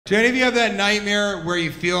Do any of you have that nightmare where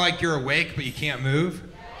you feel like you're awake but you can't move?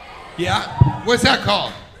 Yeah? What's that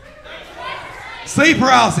called? Sleep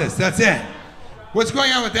paralysis, that's it. What's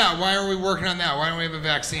going on with that? Why are we working on that? Why don't we have a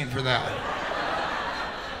vaccine for that?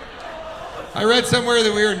 I read somewhere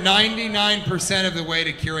that we were 99% of the way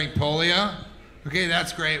to curing polio. Okay,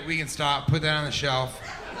 that's great. We can stop. Put that on the shelf.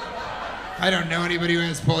 I don't know anybody who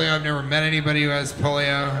has polio. I've never met anybody who has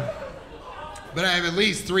polio. But I have at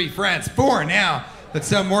least 3 friends, 4 now, that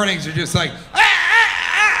some mornings are just like,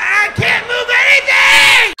 I can't